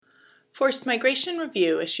Forced Migration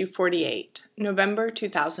Review, Issue 48, November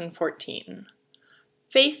 2014.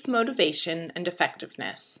 Faith, Motivation, and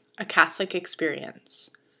Effectiveness, A Catholic Experience,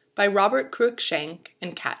 by Robert Cruikshank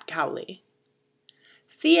and Kat Cowley.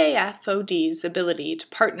 CAFOD's ability to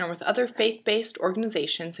partner with other faith-based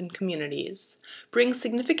organizations and communities brings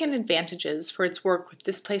significant advantages for its work with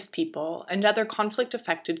displaced people and other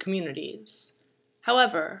conflict-affected communities.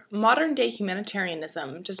 However, modern-day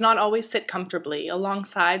humanitarianism does not always sit comfortably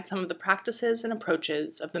alongside some of the practices and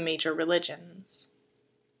approaches of the major religions.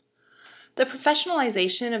 The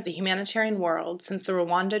professionalization of the humanitarian world since the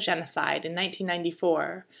Rwanda genocide in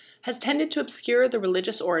 1994 has tended to obscure the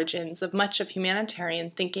religious origins of much of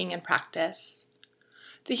humanitarian thinking and practice.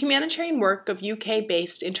 The humanitarian work of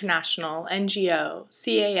UK-based international NGO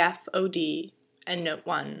CAFOD, EndNote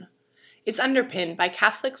 1, is underpinned by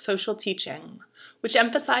Catholic social teaching, which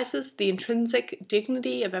emphasizes the intrinsic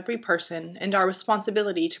dignity of every person and our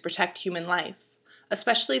responsibility to protect human life,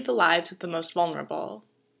 especially the lives of the most vulnerable.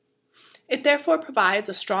 It therefore provides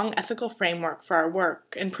a strong ethical framework for our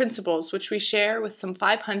work and principles which we share with some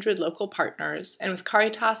 500 local partners and with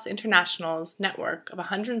Caritas International's network of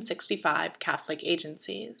 165 Catholic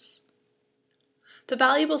agencies. The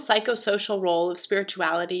valuable psychosocial role of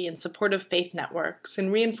spirituality and supportive faith networks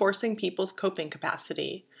in reinforcing people's coping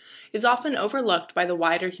capacity is often overlooked by the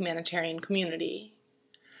wider humanitarian community.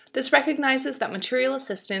 This recognizes that material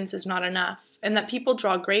assistance is not enough, and that people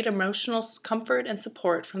draw great emotional comfort and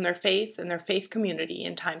support from their faith and their faith community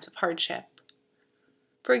in times of hardship.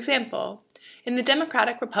 For example, in the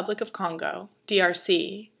Democratic Republic of Congo,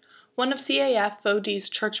 DRC, one of CAFOD's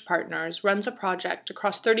church partners runs a project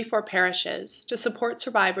across 34 parishes to support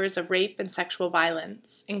survivors of rape and sexual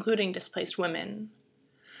violence, including displaced women.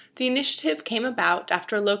 The initiative came about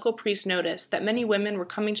after a local priest noticed that many women were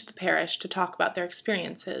coming to the parish to talk about their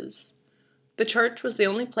experiences. The church was the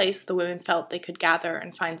only place the women felt they could gather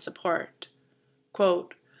and find support.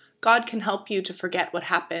 Quote, "God can help you to forget what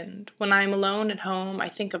happened. When I am alone at home, I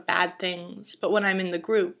think of bad things, but when I'm in the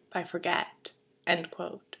group, I forget." End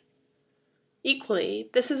quote. Equally,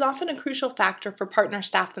 this is often a crucial factor for partner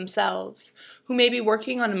staff themselves, who may be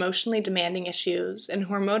working on emotionally demanding issues and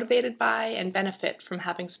who are motivated by and benefit from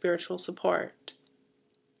having spiritual support.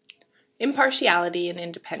 Impartiality and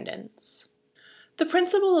independence. The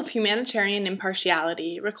principle of humanitarian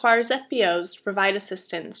impartiality requires FBOs to provide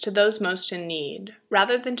assistance to those most in need,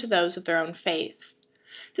 rather than to those of their own faith.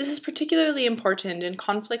 This is particularly important in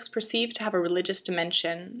conflicts perceived to have a religious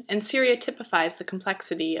dimension, and Syria typifies the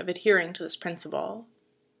complexity of adhering to this principle.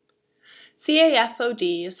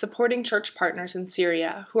 CAFOD is supporting church partners in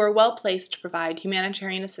Syria who are well placed to provide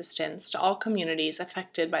humanitarian assistance to all communities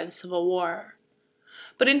affected by the civil war.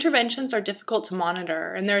 But interventions are difficult to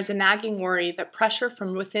monitor, and there is a nagging worry that pressure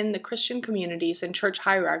from within the Christian communities and church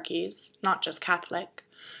hierarchies, not just Catholic,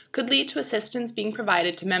 could lead to assistance being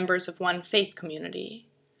provided to members of one faith community.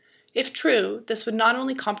 If true, this would not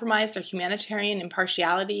only compromise their humanitarian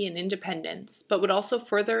impartiality and independence, but would also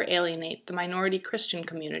further alienate the minority Christian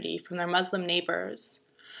community from their Muslim neighbors,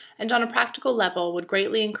 and on a practical level would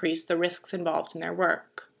greatly increase the risks involved in their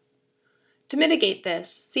work. To mitigate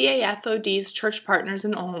this, CAFOD's church partners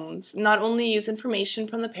and OHMs not only use information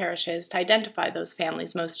from the parishes to identify those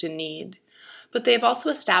families most in need, but they have also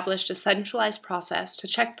established a centralized process to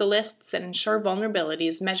check the lists and ensure vulnerability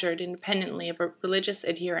is measured independently of religious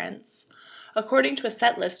adherence, according to a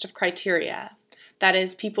set list of criteria, that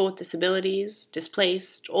is, people with disabilities,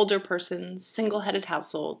 displaced, older persons, single-headed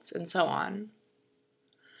households, and so on.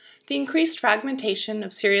 The increased fragmentation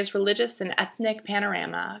of Syria's religious and ethnic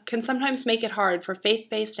panorama can sometimes make it hard for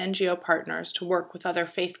faith-based NGO partners to work with other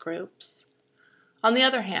faith groups. On the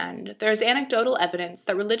other hand, there is anecdotal evidence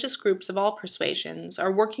that religious groups of all persuasions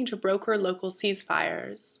are working to broker local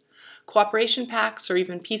ceasefires, cooperation pacts, or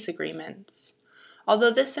even peace agreements,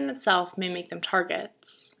 although this in itself may make them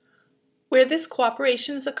targets. Where this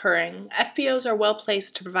cooperation is occurring, FBOs are well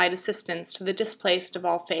placed to provide assistance to the displaced of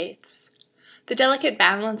all faiths. The delicate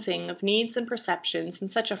balancing of needs and perceptions in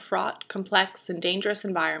such a fraught, complex, and dangerous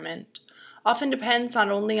environment often depends not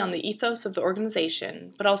only on the ethos of the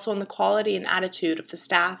organization, but also on the quality and attitude of the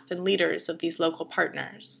staff and leaders of these local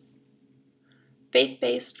partners.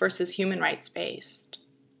 Faith-based versus human rights-based.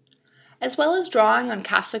 As well as drawing on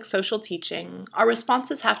Catholic social teaching, our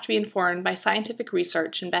responses have to be informed by scientific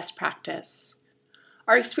research and best practice.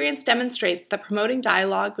 Our experience demonstrates that promoting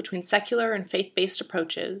dialogue between secular and faith-based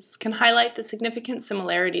approaches can highlight the significant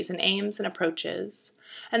similarities in aims and approaches,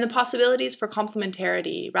 and the possibilities for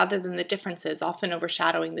complementarity rather than the differences often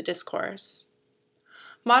overshadowing the discourse.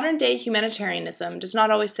 Modern-day humanitarianism does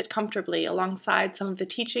not always sit comfortably alongside some of the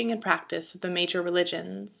teaching and practice of the major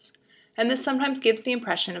religions. and this sometimes gives the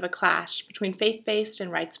impression of a clash between faith-based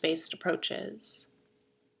and rights-based approaches.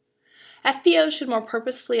 FBOs should more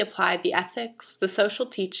purposefully apply the ethics, the social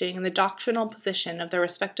teaching, and the doctrinal position of their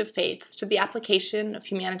respective faiths to the application of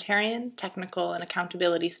humanitarian, technical, and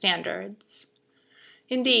accountability standards.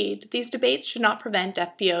 Indeed, these debates should not prevent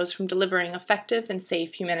FBOs from delivering effective and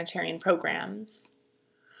safe humanitarian programs.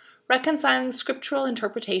 Reconciling scriptural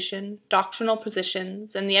interpretation, doctrinal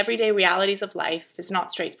positions, and the everyday realities of life is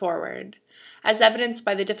not straightforward, as evidenced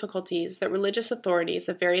by the difficulties that religious authorities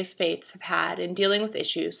of various faiths have had in dealing with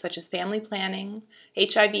issues such as family planning,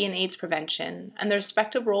 HIV and AIDS prevention, and the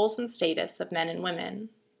respective roles and status of men and women.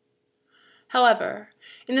 However,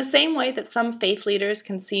 in the same way that some faith leaders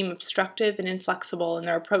can seem obstructive and inflexible in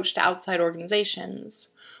their approach to outside organizations,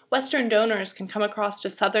 Western donors can come across to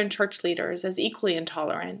Southern church leaders as equally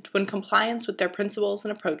intolerant when compliance with their principles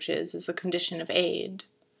and approaches is a condition of aid.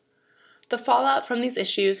 The fallout from these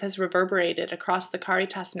issues has reverberated across the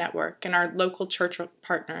Caritas network and our local church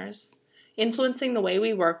partners, influencing the way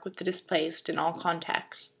we work with the displaced in all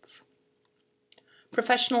contexts.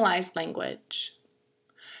 Professionalized language.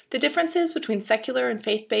 The differences between secular and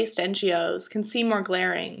faith-based NGOs can seem more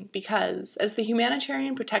glaring because, as the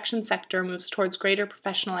humanitarian protection sector moves towards greater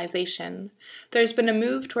professionalization, there has been a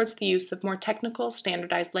move towards the use of more technical,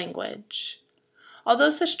 standardized language. Although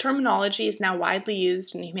such terminology is now widely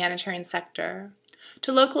used in the humanitarian sector,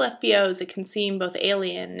 to local FBOs it can seem both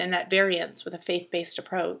alien and at variance with a faith-based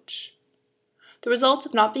approach. The result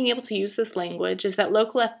of not being able to use this language is that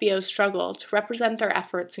local FBOs struggle to represent their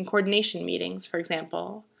efforts in coordination meetings, for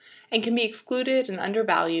example, and can be excluded and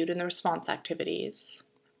undervalued in the response activities.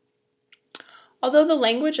 Although the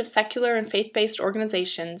language of secular and faith-based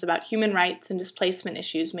organizations about human rights and displacement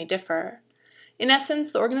issues may differ, in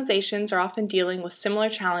essence, the organizations are often dealing with similar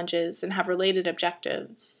challenges and have related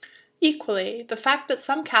objectives. Equally, the fact that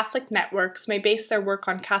some Catholic networks may base their work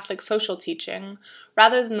on Catholic social teaching,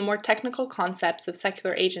 rather than the more technical concepts of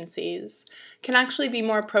secular agencies, can actually be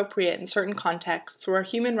more appropriate in certain contexts where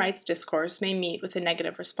human rights discourse may meet with a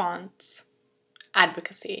negative response.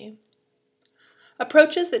 Advocacy.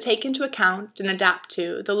 Approaches that take into account and adapt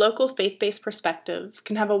to the local faith-based perspective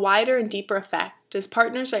can have a wider and deeper effect as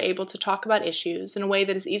partners are able to talk about issues in a way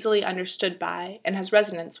that is easily understood by and has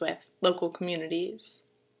resonance with local communities.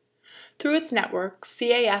 Through its network,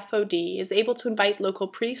 CAFOD is able to invite local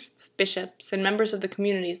priests, bishops, and members of the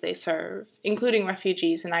communities they serve, including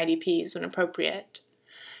refugees and IDPs when appropriate,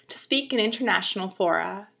 to speak in international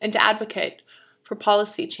fora and to advocate for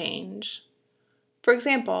policy change. For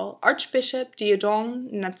example, Archbishop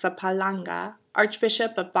Diodone Ntsapalanga,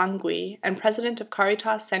 Archbishop of Bangui and President of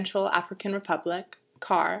Caritas Central African Republic,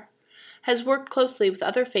 CAR, has worked closely with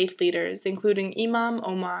other faith leaders, including Imam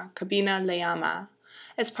Omar Kabina Leyama,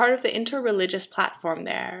 as part of the interreligious platform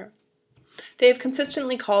there. They have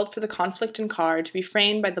consistently called for the conflict in CAR to be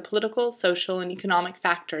framed by the political, social, and economic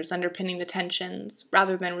factors underpinning the tensions,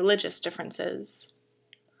 rather than religious differences.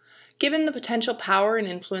 Given the potential power and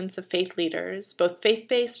influence of faith leaders, both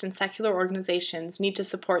faith-based and secular organizations need to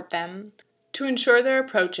support them to ensure their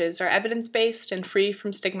approaches are evidence-based and free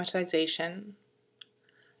from stigmatization.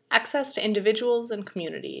 Access to individuals and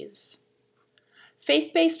communities.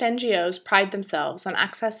 Faith-based NGOs pride themselves on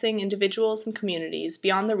accessing individuals and communities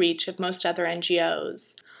beyond the reach of most other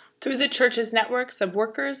NGOs, through the Church's networks of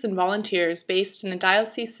workers and volunteers based in the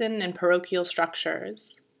diocesan and parochial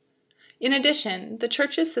structures. In addition, the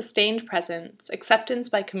Church's sustained presence, acceptance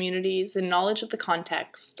by communities, and knowledge of the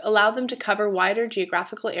context allow them to cover wider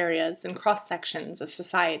geographical areas and cross-sections of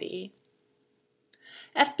society.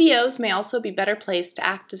 FBOs may also be better placed to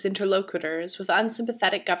act as interlocutors with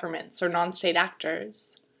unsympathetic governments or non-state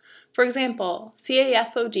actors. For example,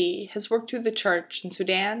 CAFOD has worked through the Church in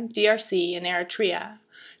Sudan, DRC, and Eritrea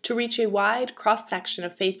to reach a wide cross-section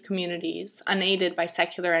of faith communities unaided by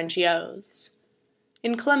secular NGOs.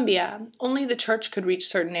 In Colombia, only the Church could reach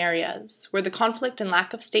certain areas, where the conflict and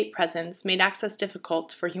lack of state presence made access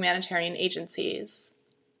difficult for humanitarian agencies.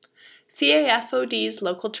 CAFOD's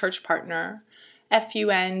local church partner,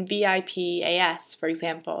 FUNVIPAS, for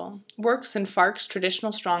example, works in FARC's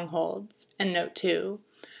traditional strongholds, and Note 2,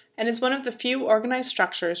 and is one of the few organized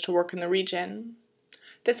structures to work in the region.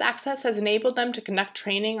 This access has enabled them to conduct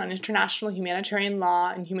training on international humanitarian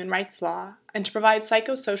law and human rights law, and to provide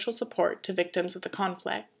psychosocial support to victims of the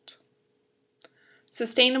conflict.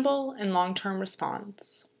 Sustainable and long-term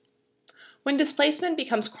response. When displacement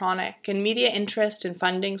becomes chronic and media interest and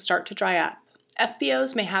funding start to dry up,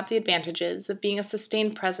 FBOs may have the advantages of being a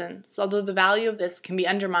sustained presence, although the value of this can be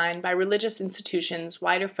undermined by religious institutions'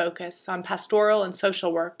 wider focus on pastoral and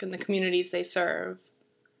social work in the communities they serve.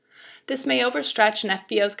 This may overstretch an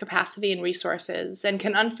FBO's capacity and resources, and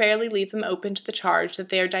can unfairly leave them open to the charge that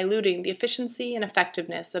they are diluting the efficiency and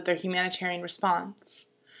effectiveness of their humanitarian response.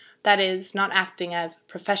 That is, not acting as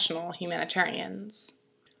professional humanitarians.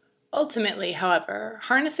 Ultimately, however,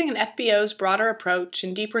 harnessing an FBO's broader approach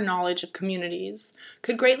and deeper knowledge of communities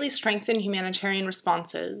could greatly strengthen humanitarian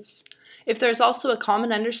responses, if there is also a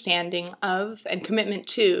common understanding of and commitment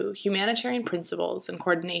to humanitarian principles and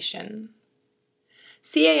coordination.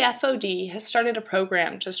 CAFOD has started a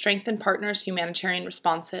program to strengthen partners' humanitarian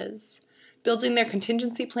responses, building their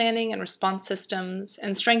contingency planning and response systems,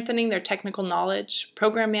 and strengthening their technical knowledge,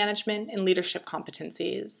 program management, and leadership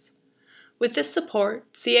competencies. With this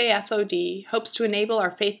support, CAFOD hopes to enable our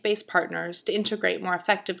faith-based partners to integrate more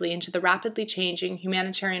effectively into the rapidly changing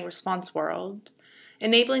humanitarian response world,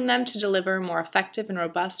 enabling them to deliver more effective and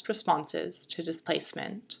robust responses to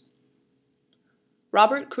displacement.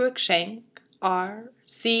 Robert Cruikshank, RCRUICK,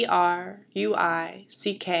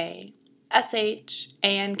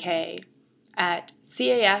 at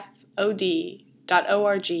cafod.org.uk,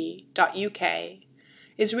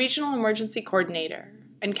 is Regional Emergency Coordinator,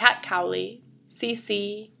 and Kat Cowley,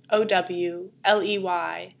 CCOWLEY,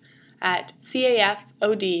 at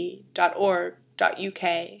cafod.org.uk,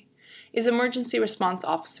 is Emergency Response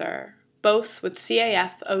Officer, both with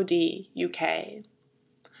CAFOD UK.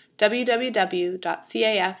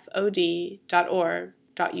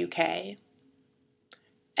 www.cafod.org.uk.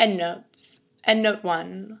 Endnotes. Endnote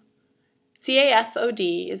 1.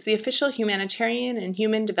 CAFOD is the official humanitarian and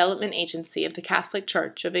human development agency of the Catholic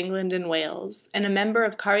Church of England and Wales, and a member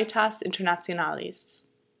of Caritas Internationalis.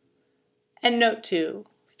 Endnote 2.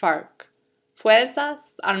 FARC.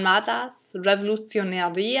 Fuerzas Armadas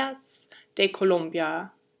Revolucionarias de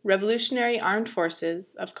Colombia, Revolutionary Armed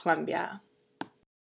Forces of Colombia.